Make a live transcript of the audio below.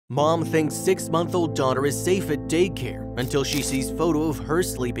Mom thinks 6-month-old daughter is safe at daycare until she sees photo of her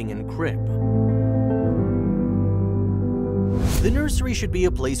sleeping in crib. The nursery should be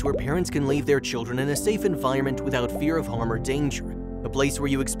a place where parents can leave their children in a safe environment without fear of harm or danger. A place where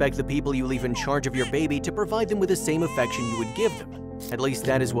you expect the people you leave in charge of your baby to provide them with the same affection you would give them. At least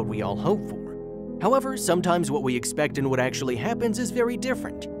that is what we all hope for. However, sometimes what we expect and what actually happens is very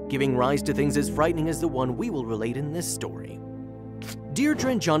different, giving rise to things as frightening as the one we will relate in this story.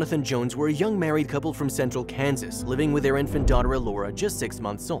 Deirdre and Jonathan Jones were a young married couple from central Kansas, living with their infant daughter Alora, just 6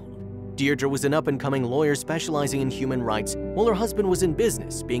 months old. Deirdre was an up-and-coming lawyer specializing in human rights, while her husband was in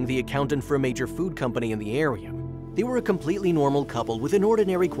business, being the accountant for a major food company in the area. They were a completely normal couple with an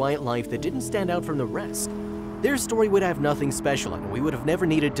ordinary, quiet life that didn't stand out from the rest. Their story would have nothing special, and we would have never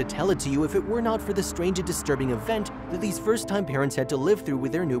needed to tell it to you if it were not for the strange and disturbing event that these first-time parents had to live through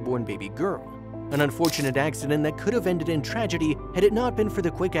with their newborn baby girl. An unfortunate accident that could have ended in tragedy had it not been for the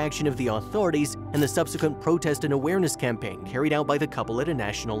quick action of the authorities and the subsequent protest and awareness campaign carried out by the couple at a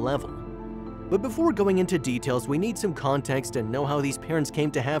national level. But before going into details, we need some context and know how these parents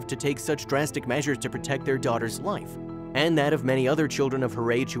came to have to take such drastic measures to protect their daughter's life, and that of many other children of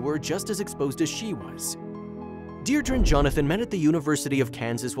her age who were just as exposed as she was. Deirdre and Jonathan met at the University of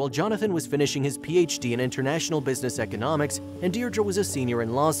Kansas while Jonathan was finishing his PhD in International Business Economics and Deirdre was a senior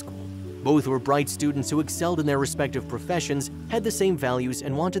in law school. Both were bright students who excelled in their respective professions, had the same values,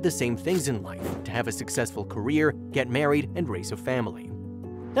 and wanted the same things in life: to have a successful career, get married, and raise a family.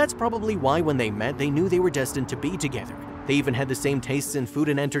 That's probably why when they met, they knew they were destined to be together. They even had the same tastes in food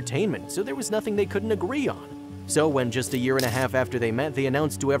and entertainment, so there was nothing they couldn't agree on. So when just a year and a half after they met, they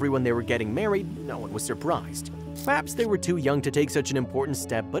announced to everyone they were getting married, no one was surprised. Perhaps they were too young to take such an important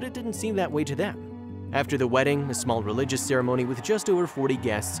step, but it didn't seem that way to them. After the wedding, a small religious ceremony with just over 40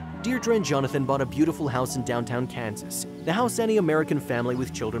 guests, Deirdre and Jonathan bought a beautiful house in downtown Kansas, the house any American family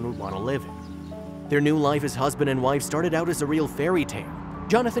with children would want to live in. Their new life as husband and wife started out as a real fairy tale.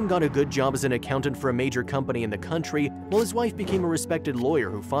 Jonathan got a good job as an accountant for a major company in the country, while his wife became a respected lawyer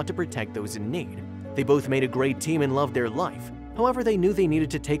who fought to protect those in need. They both made a great team and loved their life. However, they knew they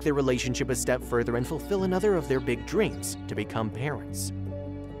needed to take their relationship a step further and fulfill another of their big dreams: to become parents.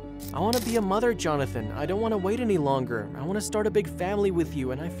 I want to be a mother, Jonathan. I don't want to wait any longer. I want to start a big family with you,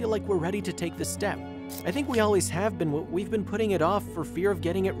 and I feel like we're ready to take the step. I think we always have been, but we've been putting it off for fear of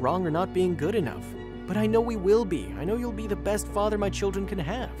getting it wrong or not being good enough. But I know we will be. I know you'll be the best father my children can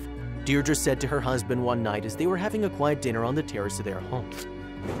have, Deirdre said to her husband one night as they were having a quiet dinner on the terrace of their home.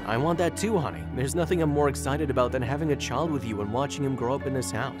 I want that too, honey. There's nothing I'm more excited about than having a child with you and watching him grow up in this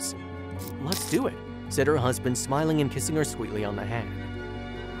house. Let's do it, said her husband, smiling and kissing her sweetly on the hand.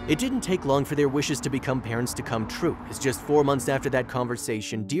 It didn't take long for their wishes to become parents to come true, as just 4 months after that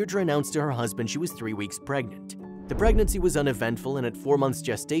conversation, Deirdre announced to her husband she was 3 weeks pregnant. The pregnancy was uneventful, and at 4 months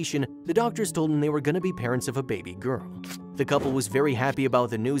gestation, the doctors told them they were going to be parents of a baby girl. The couple was very happy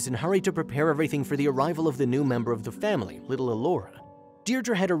about the news and hurried to prepare everything for the arrival of the new member of the family, little Alora.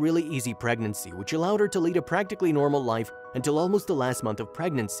 Deirdre had a really easy pregnancy, which allowed her to lead a practically normal life until almost the last month of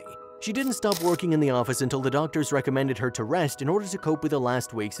pregnancy. She didn't stop working in the office until the doctors recommended her to rest in order to cope with the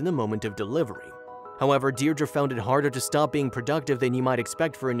last weeks in the moment of delivery. However, Deirdre found it harder to stop being productive than you might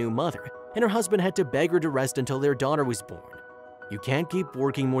expect for a new mother, and her husband had to beg her to rest until their daughter was born. You can't keep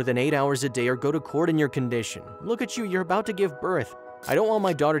working more than 8 hours a day or go to court in your condition. Look at you, you're about to give birth. I don't want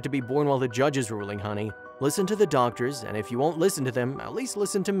my daughter to be born while the judge is ruling, honey. Listen to the doctors, and if you won't listen to them, at least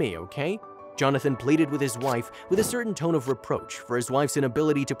listen to me, okay? Jonathan pleaded with his wife with a certain tone of reproach for his wife's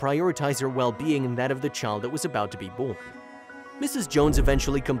inability to prioritize her well-being and that of the child that was about to be born. Mrs. Jones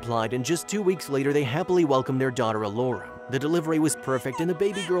eventually complied, and just 2 weeks later they happily welcomed their daughter Alora. The delivery was perfect and the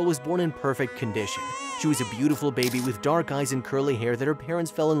baby girl was born in perfect condition. She was a beautiful baby with dark eyes and curly hair that her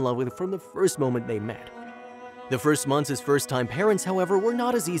parents fell in love with from the first moment they met. The first months as first-time parents, however, were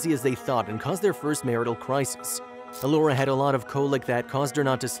not as easy as they thought and caused their first marital crisis. Alora had a lot of colic that caused her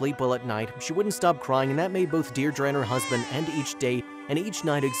not to sleep well at night. She wouldn't stop crying, and that made both Deirdre and her husband end each day and each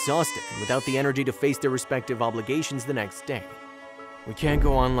night exhausted and without the energy to face their respective obligations the next day. We can't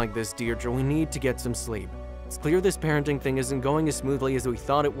go on like this, Deirdre. We need to get some sleep. It's clear this parenting thing isn't going as smoothly as we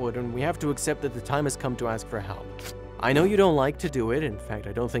thought it would, and we have to accept that the time has come to ask for help. I know you don't like to do it. In fact,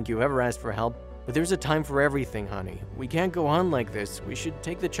 I don't think you've ever asked for help, but there's a time for everything, honey. We can't go on like this. We should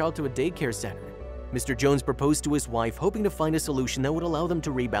take the child to a daycare center. Mr. Jones proposed to his wife, hoping to find a solution that would allow them to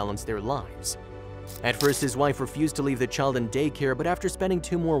rebalance their lives. At first, his wife refused to leave the child in daycare, but after spending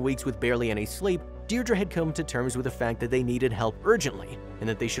 2 more weeks with barely any sleep, Deirdre had come to terms with the fact that they needed help urgently, and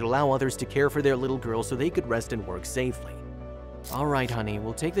that they should allow others to care for their little girl so they could rest and work safely. All right, honey,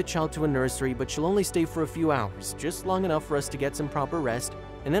 we'll take the child to a nursery, but she'll only stay for a few hours, just long enough for us to get some proper rest.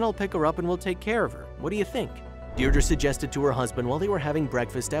 and then I'll pick her up and we'll take care of her. What do you think?" Deirdre suggested to her husband while they were having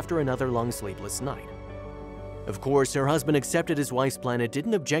breakfast after another long sleepless night. Of course, her husband accepted his wife's plan and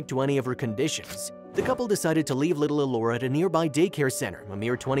didn't object to any of her conditions. The couple decided to leave little Elora at a nearby daycare center, a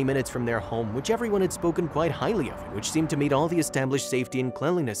mere 20 minutes from their home, which everyone had spoken quite highly of and which seemed to meet all the established safety and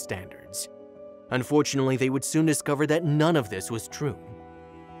cleanliness standards. Unfortunately, they would soon discover that none of this was true.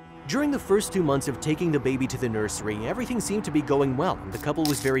 During the first 2 months of taking the baby to the nursery, everything seemed to be going well, and the couple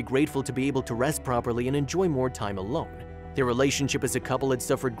was very grateful to be able to rest properly and enjoy more time alone. Their relationship as a couple had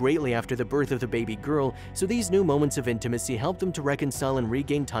suffered greatly after the birth of the baby girl, so these new moments of intimacy helped them to reconcile and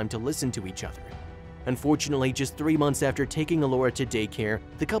regain time to listen to each other. Unfortunately, just 3 months after taking Elora to daycare,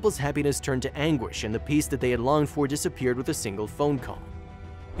 the couple's happiness turned to anguish and the peace that they had longed for disappeared with a single phone call.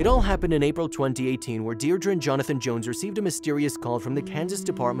 It all happened in April 2018, where Deirdre and Jonathan Jones received a mysterious call from the Kansas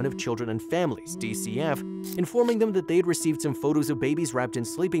Department of Children and Families, DCF, informing them that they had received some photos of babies wrapped in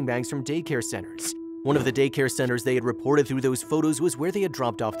sleeping bags from daycare centers. One of the daycare centers they had reported through those photos was where they had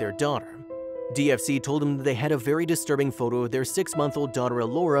dropped off their daughter. DFC told them that they had a very disturbing photo of their 6-month-old daughter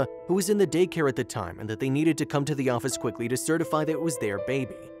Elora, who was in the daycare at the time, and that they needed to come to the office quickly to certify that it was their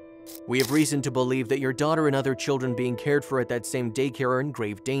baby. "We have reason to believe that your daughter and other children being cared for at that same daycare are in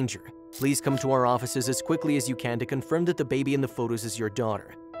grave danger. Please come to our offices as quickly as you can to confirm that the baby in the photos is your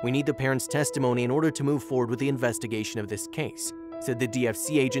daughter. We need the parents' testimony in order to move forward with the investigation of this case," said the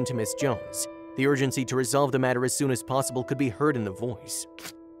DFC agent to Ms. Jones. The urgency to resolve the matter as soon as possible could be heard in the voice.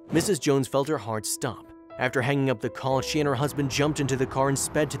 Mrs. Jones felt her heart stop. After hanging up the call, she and her husband jumped into the car and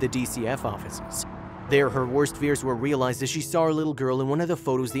sped to the DCF offices. There, her worst fears were realized as she saw her little girl in one of the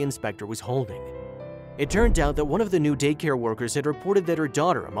photos the inspector was holding. It turned out that one of the new daycare workers had reported that her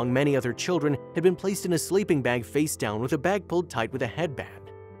daughter, among many other children, had been placed in a sleeping bag face down with a bag pulled tight with a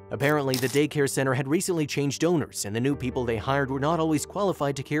headband. Apparently, the daycare center had recently changed owners, and the new people they hired were not always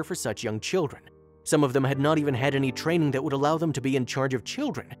qualified to care for such young children. Some of them had not even had any training that would allow them to be in charge of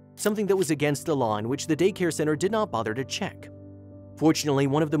children, something that was against the law and which the daycare center did not bother to check. Fortunately,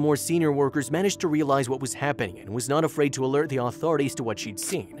 one of the more senior workers managed to realize what was happening and was not afraid to alert the authorities to what she'd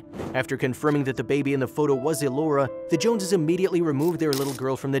seen. After confirming that the baby in the photo was Elora, the Joneses immediately removed their little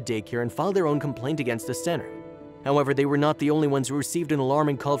girl from the daycare and filed their own complaint against the center. However, they were not the only ones who received an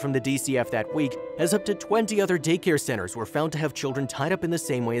alarming call from the DCF that week, as up to 20 other daycare centers were found to have children tied up in the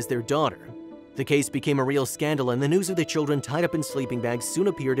same way as their daughter. The case became a real scandal, and the news of the children tied up in sleeping bags soon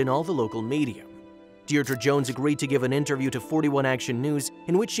appeared in all the local media. Deirdre Jones agreed to give an interview to 41 Action News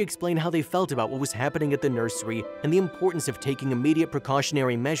in which she explained how they felt about what was happening at the nursery and the importance of taking immediate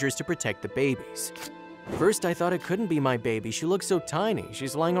precautionary measures to protect the babies. "First, I thought it couldn't be my baby. She looked so tiny.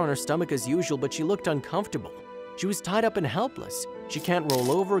 She's lying on her stomach as usual, but she looked uncomfortable. She was tied up and helpless. She can't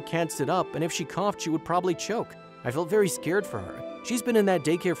roll over, can't sit up, and if she coughed, she would probably choke. I felt very scared for her. She's been in that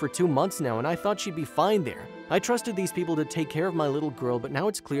daycare for 2 months now, and I thought she'd be fine there. I trusted these people to take care of my little girl, but now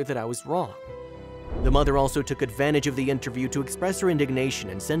it's clear that I was wrong." The mother also took advantage of the interview to express her indignation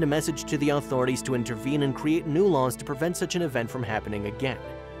and send a message to the authorities to intervene and create new laws to prevent such an event from happening again.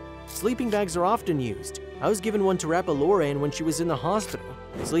 "Sleeping bags are often used. I was given one to wrap Elora in when she was in the hospital.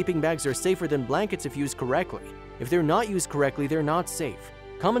 Sleeping bags are safer than blankets if used correctly. If they're not used correctly, they're not safe.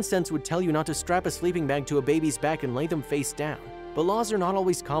 Common sense would tell you not to strap a sleeping bag to a baby's back and lay them face down. But laws are not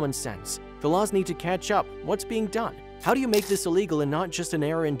always common sense. The laws need to catch up. What's being done? How do you make this illegal and not just an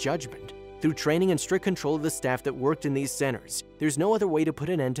error in judgment? Through training and strict control of the staff that worked in these centers, there's no other way to put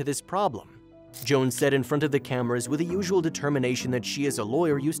an end to this problem," Jones said in front of the cameras with the usual determination that she as a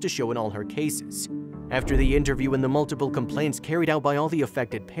lawyer used to show in all her cases. After the interview and the multiple complaints carried out by all the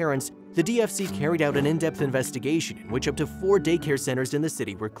affected parents, the DFC carried out an in-depth investigation in which up to 4 daycare centers in the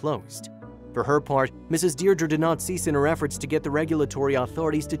city were closed. For her part, Mrs. Deirdre did not cease in her efforts to get the regulatory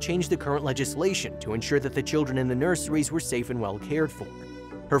authorities to change the current legislation to ensure that the children in the nurseries were safe and well cared for.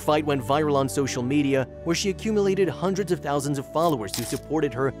 Her fight went viral on social media, where she accumulated hundreds of thousands of followers who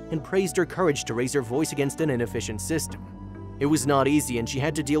supported her and praised her courage to raise her voice against an inefficient system. It was not easy, and she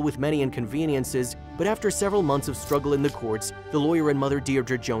had to deal with many inconveniences, but after several months of struggle in the courts, the lawyer and mother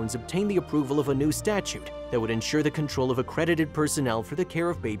Deirdre Jones obtained the approval of a new statute that would ensure the control of accredited personnel for the care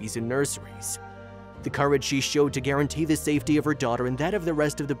of babies in nurseries. The courage she showed to guarantee the safety of her daughter and that of the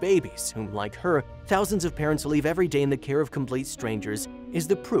rest of the babies, whom, like her, thousands of parents leave every day in the care of complete strangers, is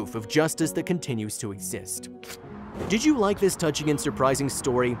the proof of justice that continues to exist. Did you like this touching and surprising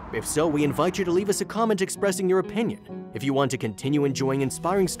story? If so, we invite you to leave us a comment expressing your opinion. If you want to continue enjoying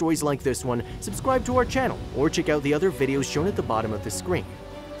inspiring stories like this one, subscribe to our channel or check out the other videos shown at the bottom of the screen.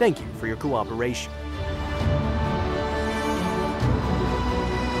 Thank you for your cooperation.